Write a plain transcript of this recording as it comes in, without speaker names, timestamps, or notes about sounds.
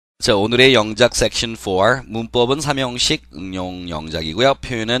자, 오늘의 영작 섹션 4. 문법은 삼형식 응용 영작이고요.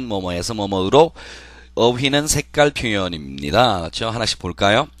 표현은 뭐뭐에서 뭐뭐로, 어휘는 색깔 표현입니다. 저 하나씩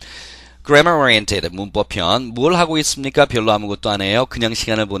볼까요? Grammar oriented 문법편. 뭘 하고 있습니까? 별로 아무것도 안 해요. 그냥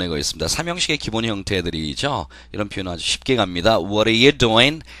시간을 보내고 있습니다. 삼형식의 기본 형태들이죠. 이런 표현 아주 쉽게 갑니다. What are you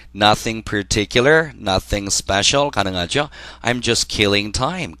doing? Nothing particular, nothing special 가능하죠. I'm just killing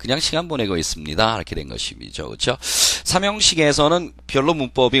time. 그냥 시간 보내고 있습니다. 이렇게 된 것이죠. 그렇죠? 삼형식에서는 별로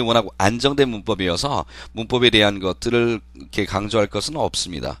문법이 워낙 안정된 문법이어서 문법에 대한 것들을 이렇게 강조할 것은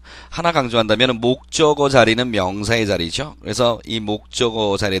없습니다. 하나 강조한다면 목적어 자리는 명사의 자리죠. 그래서 이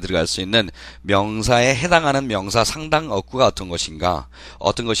목적어 자리에 들어갈 수 있는 명사에 해당하는 명사 상당 어구가 어떤 것인가?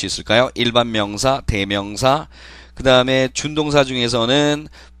 어떤 것이 있을까요? 일반 명사, 대명사, 그 다음에 준동사 중에서는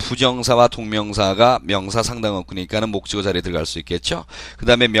부정사와 동명사가 명사 상당 어구니까는 목적어 자리에 들어갈 수 있겠죠. 그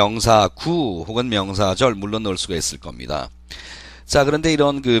다음에 명사구 혹은 명사절 물론 넣을 수가 있을 겁니다. 자, 그런데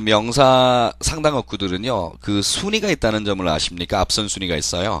이런 그 명사 상당 어구들은요, 그 순위가 있다는 점을 아십니까? 앞선 순위가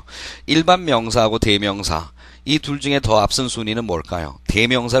있어요. 일반 명사하고 대명사. 이 둘 중에 더 앞선 순위는 뭘까요?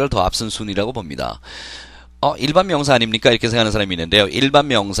 대명사를 더 앞선 순위라고 봅니다. 일반 명사 아닙니까? 이렇게 생각하는 사람이 있는데요. 일반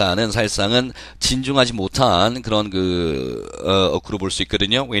명사는 사실상은 진중하지 못한 그런 어구로 볼 수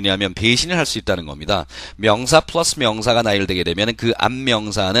있거든요. 왜냐하면 배신을 할 수 있다는 겁니다. 명사 플러스 명사가 나열되게 되면 그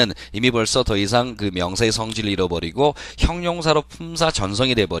앞명사는 이미 벌써 더 이상 그 명사의 성질을 잃어버리고 형용사로 품사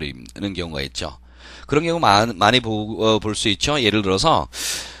전성이 돼버리는 경우가 있죠. 그런 경우 많이 볼 수 있죠. 예를 들어서,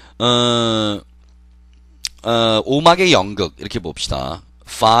 오막의 연극 이렇게 봅시다.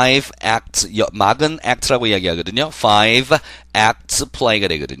 Five acts, 막은 act라고 이야기하거든요. Five acts play가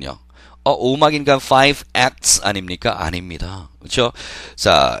되거든요. 오막이니까 five acts 아닙니까? 아닙니다. 그렇죠?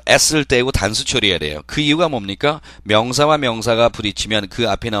 자, s를 떼고 단수 처리해야 돼요. 그 이유가 뭡니까? 명사와 명사가 부딪히면 그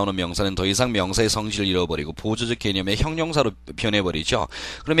앞에 나오는 명사는 더 이상 명사의 성질을 잃어버리고 보조적 개념의 형용사로 변해버리죠.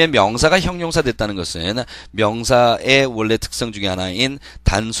 그러면 명사가 형용사 됐다는 것은 명사의 원래 특성 중에 하나인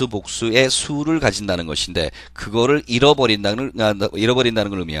단수 복수의 수를 가진다는 것인데 그거를 잃어버린다는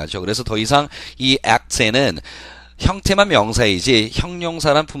걸 의미하죠. 그래서 더 이상 이 act에는 형태만 명사이지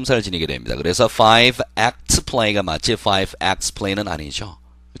형용사란 품사를 지니게 됩니다. 그래서 five acts play가 맞지 five acts play는 아니죠.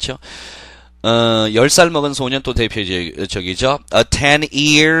 그렇죠? 10살 먹은 소년 또 대표적이죠. A 10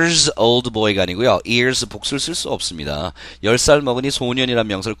 years old boy가 아니고요. years 복수를 쓸 수 없습니다. 10살 먹은이 소년이란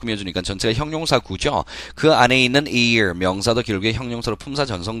명사를 꾸며주니까 전체가 형용사 구죠. 그 안에 있는 year 명사도 결국에 형용사로 품사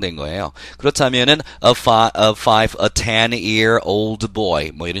전성된 거예요. 그렇다면은 a 10 year old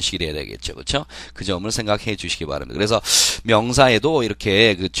boy 뭐 이런 식이 돼야 되겠죠. 그렇죠? 그 점을 생각해 주시기 바랍니다. 그래서 명사에도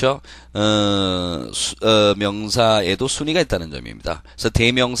이렇게 그렇죠? 명사에도 순위가 있다는 점입니다. 그래서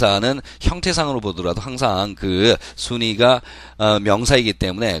대명사는 형태상으로 보더라도 항상 그 순위가 명사이기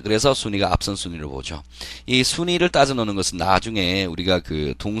때문에 그래서 순위가 앞선 순위를 보죠. 이 순위를 따져놓는 것은 나중에 우리가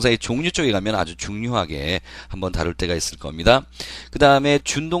그 동사의 종류 쪽에 가면 아주 중요하게 한번 다룰 때가 있을 겁니다. 그 다음에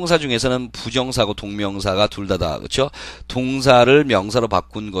준동사 중에서는 부정사고 동명사가 둘 다 그렇죠? 동사를 명사로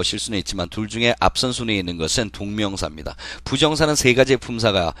바꾼 것일 수는 있지만 둘 중에 앞선 순위에 있는 것은 동명사입니다. 부정사는 세 가지의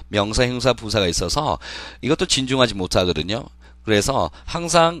품사가 명사, 형사, 부사가 있어서 이것도 진중하지 못하거든요. 그래서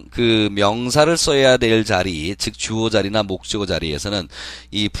항상 그 명사를 써야 될 자리, 즉 주어 자리나 목적어 자리에서는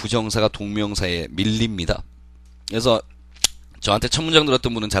이 부정사가 동명사에 밀립니다. 그래서 저한테 첫 문장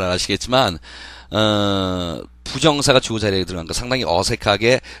들었던 분은 잘 아시겠지만 부정사가 주어 자리에 들어간 거 상당히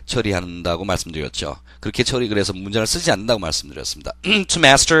어색하게 처리한다고 말씀드렸죠. 그렇게 그래서 문장을 쓰지 않는다고 말씀드렸습니다. To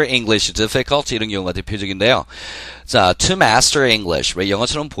master English difficult 이런 경우가 대표적인데요. 자, to master English 왜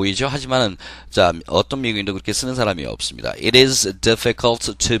영어처럼 보이죠? 하지만은 자, 어떤 미국인도 그렇게 쓰는 사람이 없습니다. It is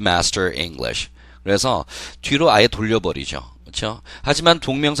difficult to master English. 그래서 뒤로 아예 돌려버리죠. 그렇죠? 하지만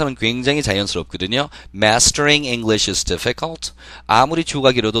동명사는 굉장히 자연스럽거든요. Mastering English is difficult. 아무리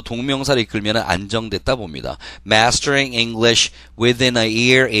주어가 길어도 동명사를 이끌면 안정됐다 봅니다. Mastering English within a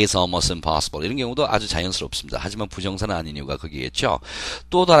year is almost impossible. 이런 경우도 아주 자연스럽습니다. 하지만 부정사는 아닌 이유가 거기겠죠.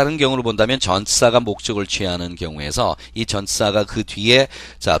 또 다른 경우를 본다면 전치사가 목적을 취하는 경우에서 이 전치사가 그 뒤에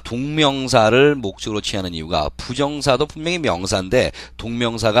자 동명사를 목적으로 취하는 이유가 부정사도 분명히 명사인데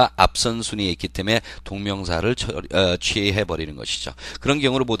동명사가 앞선 순위에 있기 때문에 동명사를 취해버리는 것이죠. 그런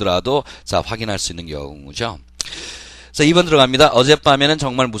경우를 보더라도 자 확인할 수 있는 경우죠. 자 2번 들어갑니다. 어젯밤에는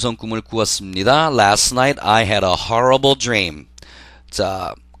정말 무서운 꿈을 꾸었습니다. Last night I had a horrible dream.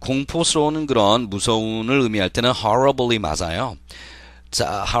 자 공포스러운 그런 무서움을 의미할 때는 horrible이 맞아요.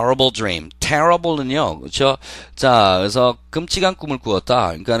 자, horrible dream. terrible는요, 그렇죠? 자, 그래서 끔찍한 꿈을 꾸었다.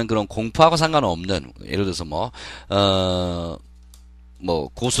 그러니까는 그런 공포하고 상관없는, 예를 들어서 뭐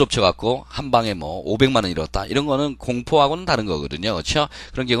고스톱 쳐갖고 한 방에 뭐 500만 원 잃었다. 이런 거는 공포하고는 다른 거거든요. 그렇죠?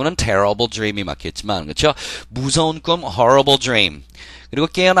 그런 경우는 terrible dream이 맞겠지만, 그렇죠? 무서운 꿈, horrible dream. 그리고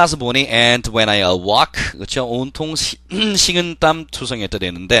깨어나서 보니 and when I awoke, 그렇죠? 온통 식은땀 투성이었다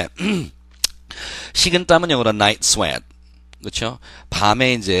되는데 식은땀은 영어로 night sweat. 그렇죠?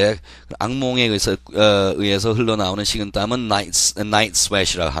 밤에 이제 악몽에 의해서 흘러나오는 식은땀은 night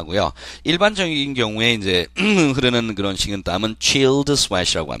sweat이라고 하고요. 일반적인 경우에 이제 흐르는 그런 식은땀은 chilled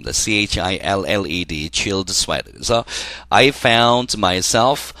sweat이라고 합니다. chilled, chilled sweat. 그래서 I found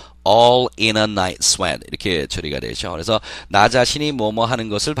myself all in a night sweat 이렇게 처리가 되죠. 그래서 나 자신이 뭐뭐 하는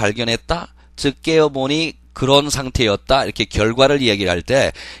것을 발견했다. 즉 깨어보니 그런 상태였다. 이렇게 결과를 이야기할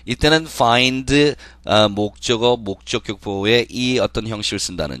때 이때는 find 목적어 목적격보에 이 어떤 형식을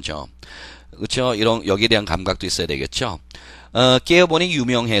쓴다는 점. 그렇죠? 이런 여기에 대한 감각도 있어야 되겠죠. 깨어보니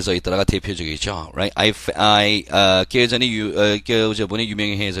유명해져 있더라가 대표적이죠. Right? 깨어져 보니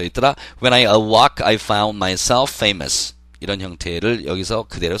유명해져 있더라. When I awoke, I found myself famous. 이런 형태를 여기서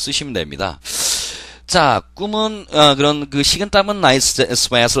그대로 쓰시면 됩니다. 자, 꿈은 그런 그 식은땀은 night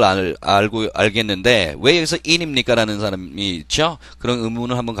sweat을 알겠는데 왜 여기서 in입니까? 라는 사람이 있죠. 그런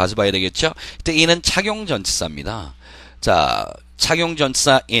의문을 한번 가져봐야 되겠죠. 이때 in은 착용 전치사입니다. 자, 착용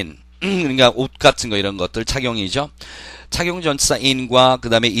전치사 in. 그러니까 옷 같은 거 이런 것들 착용이죠. 착용 전치사 in과 그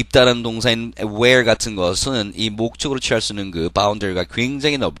다음에 입다른 동사인 wear 같은 것은 이 목적으로 취할 수 있는 그 boundary가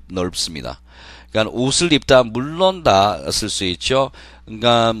굉장히 넓습니다. 그러니까 옷을 입다 물론 다 쓸 수 있죠.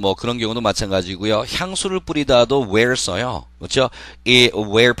 그러니까 뭐 그런 경우도 마찬가지고요. 향수를 뿌리다도 wear 써요. 그렇죠? 이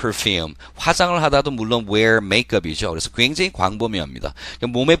wear perfume. 화장을 하다도 물론 wear makeup이죠. 그래서 굉장히 광범위합니다.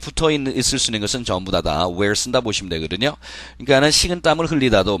 그러니까 몸에 붙어 있을 수 있는 것은 전부 다 wear 쓴다 보시면 되거든요. 그러니까는 식은땀을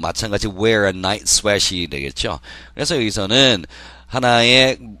흘리다도 마찬가지 wear a night sweat이 되겠죠. 그래서 여기서는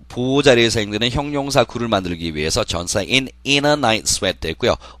하나의 보호자리에 사용되는 형용사 구를 만들기 위해서 전사 in a night sweat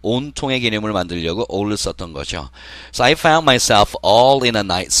됐고요. 온통의 개념을 만들려고 all을 썼던 거죠. So I found myself all in a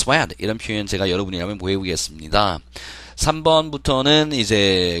night sweat. 이런 표현 제가 여러분이라면 보여보겠습니다. 3번부터는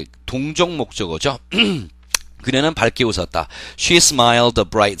이제 동종 목적어죠. 그녀는 밝게 웃었다. She smiled a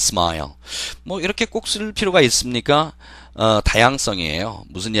bright smile. 뭐 이렇게 꼭 쓸 필요가 있습니까? 다양성이에요.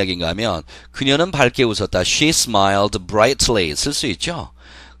 무슨 이야기인가 하면 그녀는 밝게 웃었다. She smiled brightly. 쓸 수 있죠.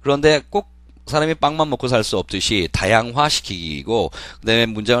 그런데 꼭 사람이 빵만 먹고 살 수 없듯이 다양화시키고 그 다음에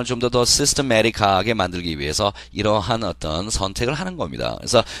문장을 좀 더 systematic하게 만들기 위해서 이러한 어떤 선택을 하는 겁니다.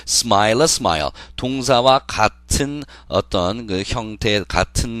 그래서 smile a smile 동사와 같은 어떤 그 형태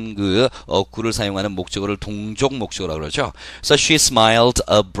같은 그 어구를 사용하는 목적어를 동종 목적어라고 그러죠. 그래서 she smiled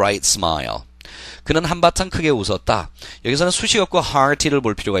a bright smile. 그는 한바탕 크게 웃었다. 여기서는 수식어과 hearty를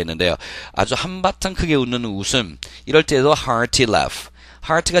볼 필요가 있는데요. 아주 한바탕 크게 웃는 웃음. 이럴 때도 hearty laugh.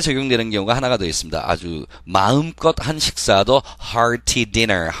 hearty가 적용되는 경우가 하나가 더 있습니다. 아주 마음껏 한 식사도 hearty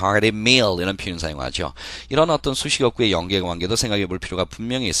dinner, hearty meal 이런 표현 사용하죠. 이런 어떤 수식어구의 연계관계도 생각해 볼 필요가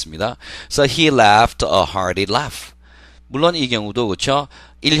분명히 있습니다. So he laughed a hearty laugh. 물론 이 경우도 그렇죠.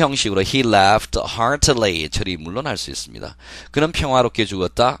 1형식으로 he laughed heartily 처리 물론 할 수 있습니다. 그는 평화롭게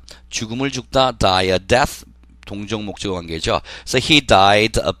죽었다. 죽음을 죽다. die a death. 동종 목적 관계죠. So he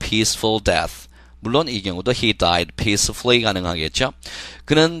died a peaceful death. 물론 이 경우도 he died peacefully 가능하겠죠.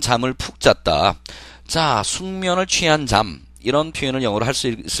 그는 잠을 푹 잤다. 자, 숙면을 취한 잠. 이런 표현을 영어로 할 수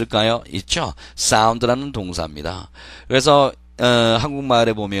있을까요? 있죠. sound라는 동사입니다. 그래서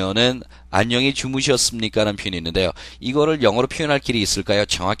한국말에 보면은 안녕히 주무셨습니까? 라는 표현이 있는데요. 이거를 영어로 표현할 길이 있을까요?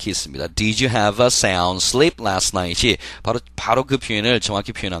 정확히 있습니다. Did you have a sound sleep last night이 바로 그 표현을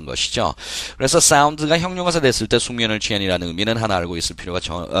정확히 표현한 것이죠. 그래서 sound가 형용사가 됐을 때 숙면을 취한이라는 의미는 하나 알고 있을 필요가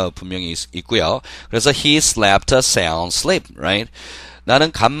분명히 있고요. 그래서 he slept a sound sleep, right?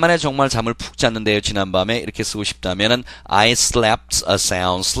 나는 간만에 정말 잠을 푹 잤는데요. 지난밤에 이렇게 쓰고 싶다면은 I slept a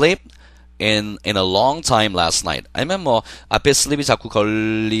sound sleep in a long time last night. 아니면 뭐 앞에 sleep이 자꾸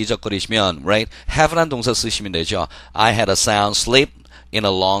걸리적거리시면 right? have란 동사 쓰시면 되죠. I had a sound sleep in a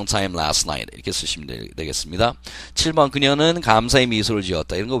long time last night. 이렇게 쓰시면 되겠습니다. 7번 그녀는 감사의 미소를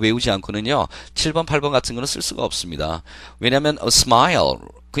지었다. 이런 거 외우지 않고는요. 7번, 8번 같은 거는 쓸 수가 없습니다. 왜냐하면 smile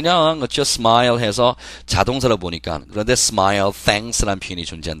그냥 그렇죠. smile 해서 자동사로 보니까 그런데 smile thanks라는 표현이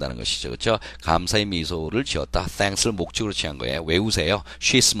존재한다는 것이죠. 그렇죠? 감사의 미소를 지었다. thanks를 목적으로 취한 거예요. 외우세요.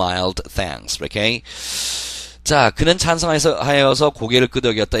 She smiled thanks. Okay? 자, 그는 찬성하여서 고개를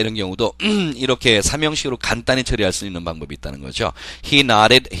끄덕였다. 이런 경우도 이렇게 삼형식으로 간단히 처리할 수 있는 방법이 있다는 거죠. He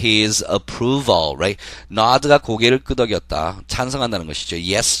nodded his approval. Right? nod가 고개를 끄덕였다. 찬성한다는 것이죠.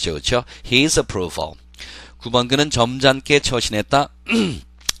 Yes죠. 그렇죠? His approval. 9번 그는 점잖게 처신했다.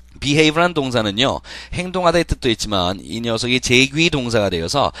 behave라는 동사는요, 행동하다의 뜻도 있지만 이 녀석이 제귀 동사가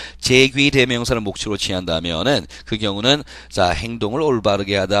되어서 제귀 대명사를 목적으로 취한다면은 그 경우는 자, 행동을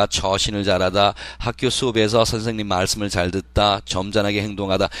올바르게 하다, 처신을 잘하다, 학교 수업에서 선생님 말씀을 잘 듣다, 점잖하게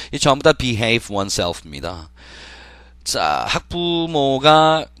행동하다. 이 전부 다 behave oneself입니다. 자,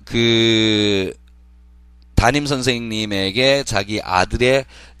 학부모가 담임 선생님에게 자기 아들의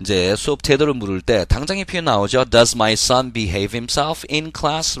이제 수업 태도를 물을 때 당장의 표현 나오죠. Does my son behave himself in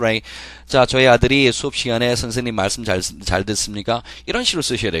class? Right? 자, 저희 아들이 수업 시간에 선생님 말씀 잘 듣습니까? 이런 식으로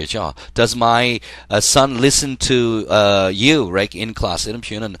쓰셔야 되죠. Does my son listen to you, right, in class? 이런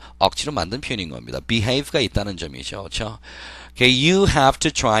표현은 억지로 만든 표현인 겁니다. behave가 있다는 점이죠. 그렇죠? Okay, you have to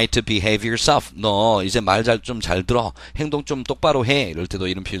try to behave yourself. 너 이제 말 좀 잘 들어. 행동 좀 똑바로 해. 이럴 때도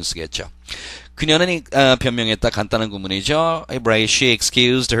이런 표현 쓰겠죠. 그녀는 변명했다. 간단한 구문이죠. She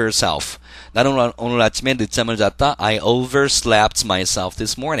excused herself. 나는 오늘 아침에 늦잠을 잤다. I overslept myself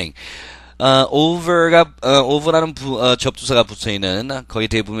this morning. over라는 접두사가 붙어있는 거의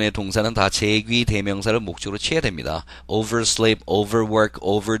대부분의 동사는 다 제귀 대명사를 목적으로 취해야 됩니다. oversleep, overwork,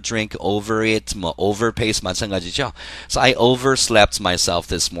 overdrink, overeat, overpace 마찬가지죠. So I overslept myself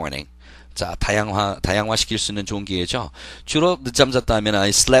this morning. 자, 다양화시킬 수 있는 좋은 기회죠. 주로 늦잠 잤다 하면 I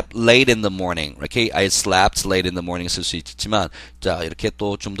slept late in the morning. 이렇게 I slept late in the morning 쓸 수 있지만, 자, 이렇게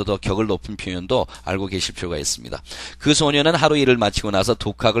또 좀 더 격을 높인 표현도 알고 계실 필요가 있습니다. 그 소녀는 하루 일을 마치고 나서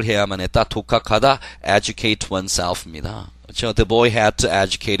독학을 해야만 했다. 독학하다, educate oneself입니다. 그렇죠? The boy had to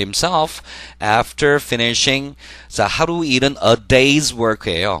educate himself after finishing. 자, 하루 일은 a day's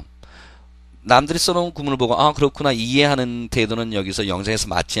work예요. 남들이 써놓은 구문을 보고 아 그렇구나 이해하는 태도는 여기서 영장에서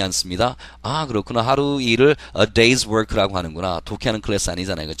맞지 않습니다. 아 그렇구나 하루 일을 a day's work라고 하는구나. 독해하는 클래스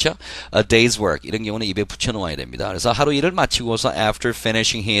아니잖아요. 그렇죠? a day's work 이런 경우는 입에 붙여놓아야 됩니다. 그래서 하루 일을 마치고서 after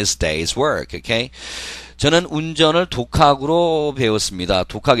finishing his day's work. Okay? 저는 운전을 독학으로 배웠습니다.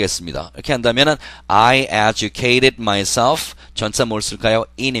 독학했습니다. 이렇게 한다면은 I educated myself 전차 뭘 쓸까요?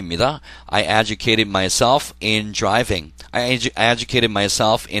 in입니다. I educated myself in driving. I educated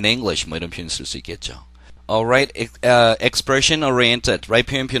myself in English. 뭐 이런 표현 쓸 수 있겠죠. Alright, expression oriented.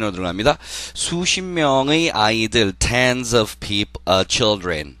 Right 표현으로 들어갑니다. 수십 명의 아이들, tens of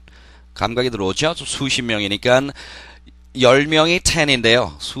children. 감각이 들어오죠? 수십 명이니까 10명이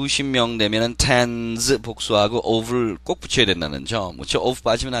 10인데요. 수십 명 되면은 tens 복수하고 of를 꼭 붙여야 된다는 점. 그렇죠? of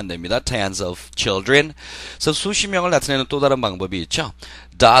빠지면 안 됩니다. tens of children. 그래서 수십 명을 나타내는 또 다른 방법이 있죠.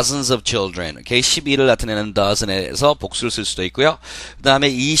 dozens of children. Okay? 12를 나타내는 dozen에서 복수를 쓸 수도 있고요. 그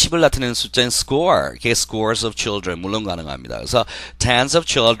다음에 20을 나타내는 숫자는 score. Okay? scores of children. 물론 가능합니다. 그래서 tens of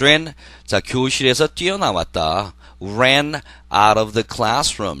children. 자, 교실에서 뛰어나왔다. ran out of the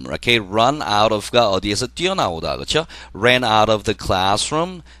classroom. Okay, run out of가 어디에서 뛰어나오다. 그렇죠? ran out of the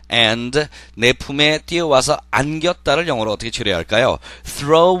classroom and 내 품에 뛰어와서 안겼다를 영어로 어떻게 처리해야 할까요?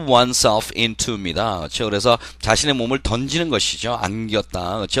 throw oneself into입니다. 그렇죠? 그래서 자신의 몸을 던지는 것이죠.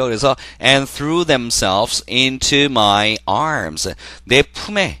 안겼다. 그렇죠? 그래서 and threw themselves into my arms. 내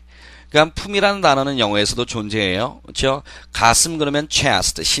품에 그러니까 품이라는 단어는 영어에서도 존재해요. 그렇죠? 가슴 그러면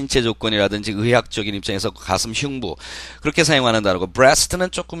chest, 신체 조건이라든지 의학적인 입장에서 가슴 흉부 그렇게 사용하는 단어고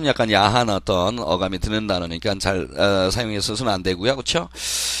breast는 조금 약간 야한 어떤 어감이 드는 단어니까 잘 사용해서는 안 되고요. 그렇죠?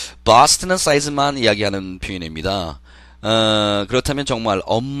 bust는 사이즈만 이야기하는 표현입니다. 그렇다면 정말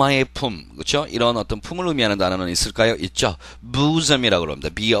엄마의 품, 그렇죠? 이런 어떤 품을 의미하는 단어는 있을까요? 있죠. bosom이라고 합니다.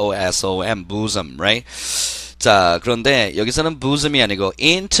 B-O-S-O-M, bosom, right? 자, 그런데 여기서는 bosam이 아니고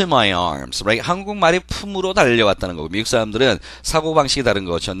into my arms, right? 한국말이 품으로 달려왔다는 거고 미국 사람들은 사고방식이 다른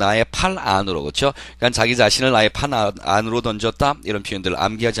거죠. 나의 팔 안으로, 그렇죠? 그러니까 자기 자신을 나의 팔 안으로 던졌다 이런 표현들을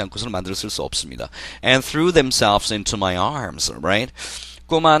암기하지 않고서는 만들 수 없습니다. And threw themselves into my arms, right?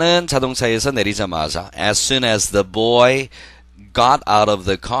 꼬마는 자동차에서 내리자마자 as soon as the boy got out of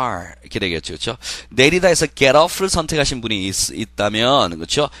the car 이렇게 되겠죠. 그렇죠? 내리다 해서 get off를 선택하신 분이 있다면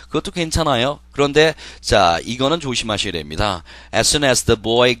그렇죠? 그것도 괜찮아요. 그런데 자, 이거는 조심하셔야 됩니다. As soon as the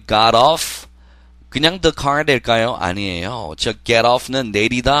boy got off 그냥 the car 될까요? 아니에요. 즉 get off는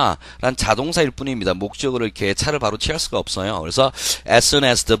내리다 란 자동사일 뿐입니다. 목적으로 이렇게 차를 바로 취할 수가 없어요. 그래서 as soon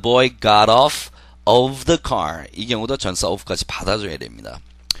as the boy got off of the car 이 경우도 전사 of까지 받아줘야 됩니다.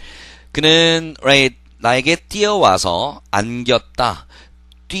 그는 right 나에게 뛰어와서 안겼다.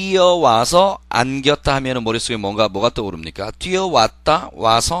 뛰어와서 안겼다 하면은 머릿속에 뭐가 떠오릅니까? 뛰어왔다,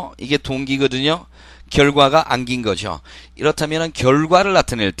 와서 이게 동기거든요. 결과가 안긴 거죠. 이렇다면은 결과를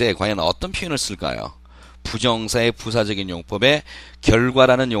나타낼 때 과연 어떤 표현을 쓸까요? 부정사의 부사적인 용법에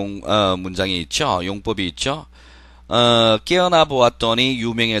결과라는 문장이 있죠. 용법이 있죠. 깨어나 보았더니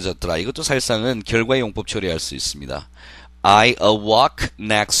유명해졌더라. 이것도 사실상은 결과의 용법 처리할 수 있습니다. I awoke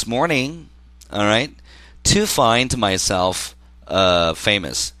next morning, alright, to find myself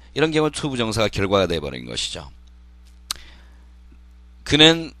famous. 이런 경우 to 부정사가 결과가 되어버린 것이죠.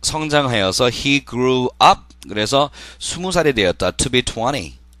 그는 성장하여서 he grew up. 그래서 20살이 되었다. to be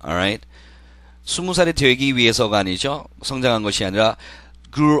 20. alright. 20살이 되기 위해서가 아니죠. 성장한 것이 아니라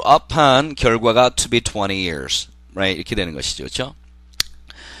grew up 한 결과가 to be 20 years. right. 이렇게 되는 것이죠. 그렇죠?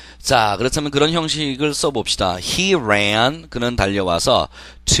 자, 그렇다면 그런 형식을 써봅시다. He ran, 그는 달려와서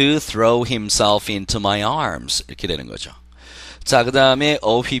to throw himself into my arms. 이렇게 되는 거죠. 자, 그 다음에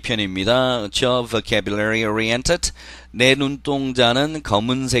어휘편입니다. 그렇죠? vocabulary oriented. 내 눈동자는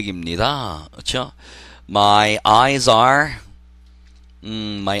검은색입니다. 그렇죠? My eyes are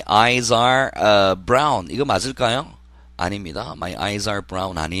brown. 이거 맞을까요? 아닙니다. My eyes are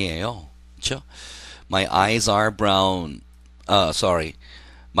brown 아니에요. 그렇죠? My eyes are brown. sorry.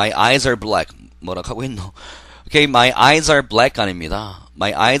 My eyes are black. 뭐라 하고 있노? Okay, my eyes are black 아닙니다.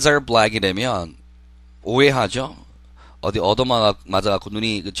 My eyes are black이 되면 오해하죠? 어디 얻어맞아갖고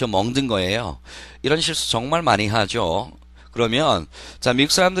눈이 그쵸 멍든 거예요. 이런 실수 정말 많이 하죠. 그러면 자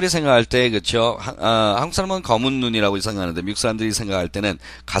미국 사람들이 생각할 때 그쵸 한국 사람은 검은 눈이라고 생각하는데 미국 사람들이 생각할 때는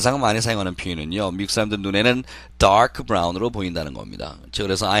가장 많이 사용하는 표현은요. 미국 사람들 눈에는 dark brown으로 보인다는 겁니다. 그쵸?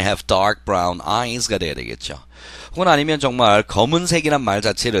 그래서 I have dark brown eyes가 돼야 되겠죠. 혹은 아니면 정말 검은색이란 말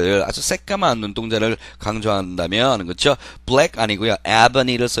자체를 아주 새까만 눈동자를 강조한다면 그렇죠? black 아니고요.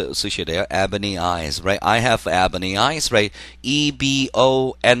 ebony를 쓰셔야 돼요. ebony eyes, right? I have ebony eyes, right?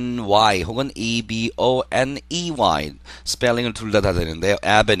 E-B-O-N-Y 혹은 E-B-O-N-E-Y 스펠링을 둘 다 되는데요.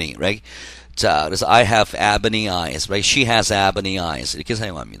 ebony, right? 자, 그래서 I have ebony eyes, right? She has ebony eyes 이렇게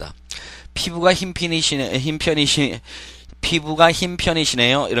사용합니다. 피부가 흰 편이시네요.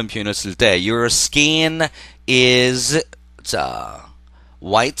 이런 표현을 쓸 때 your skin is 자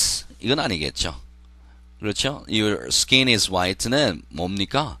white 이건 아니겠죠. 그렇죠? Your skin is white는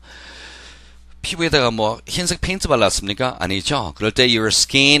뭡니까? 피부에다가 뭐 흰색 페인트 발랐습니까? 아니죠. 그럴 때 your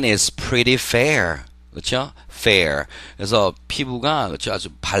skin is pretty fair. 그렇죠? fair. 그래서 피부가 그렇죠? 아주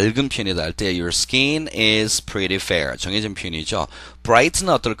밝은 편이다 할 때 your skin is pretty fair. 정해진 표현이죠.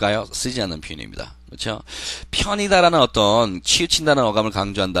 bright는 어떨까요? 쓰지 않는 표현입니다. 그렇죠? 편이다라는 어떤 치우친다는 어감을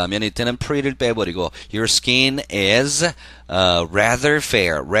강조한다면 이때는 pretty를 빼버리고 your skin is rather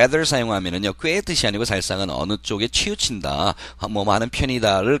fair. rather 사용하면은요 꽤 뜻이 아니고 사실상은 어느 쪽에 치우친다, 뭐 하는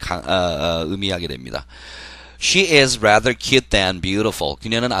편이다를 의미하게 됩니다. She is rather cute than beautiful.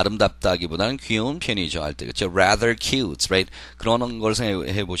 그녀는 아름답다기보다는 귀여운 편이죠 할 때 그렇죠? Rather cute, right? 그런 걸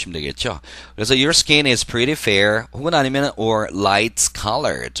생각해 보시면 되겠죠. 그래서 your skin is pretty fair 혹은 아니면 or light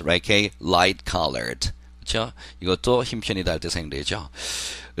colored, right? Okay? light colored. 그렇죠? 이것도 흰 편이다 할 때 사용되죠.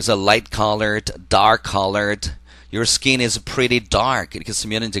 그래서 light colored, dark colored. Your skin is pretty dark. 이렇게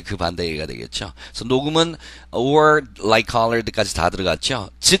쓰면 이제 그 반대가 되겠죠. 그래서 녹음은 or light colored까지 다 들어갔죠.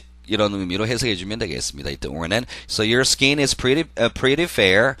 즉 이런 의미로 해석해 주면 되겠습니다. 이때 or는 so your skin is pretty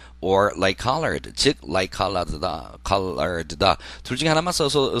fair or light colored. 즉 light colored다. 둘 중에 하나만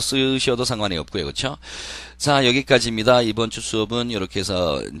쓰셔도 상관이 없고요. 그렇죠? 자, 여기까지입니다. 이번 주 수업은 이렇게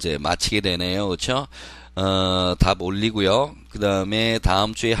해서 이제 마치게 되네요. 그렇죠? 답 올리고요. 그다음에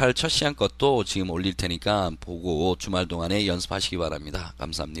다음 주에 할 첫 시간 것도 지금 올릴 테니까 보고 주말 동안에 연습하시기 바랍니다.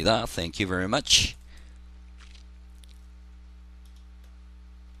 감사합니다. Thank you very much.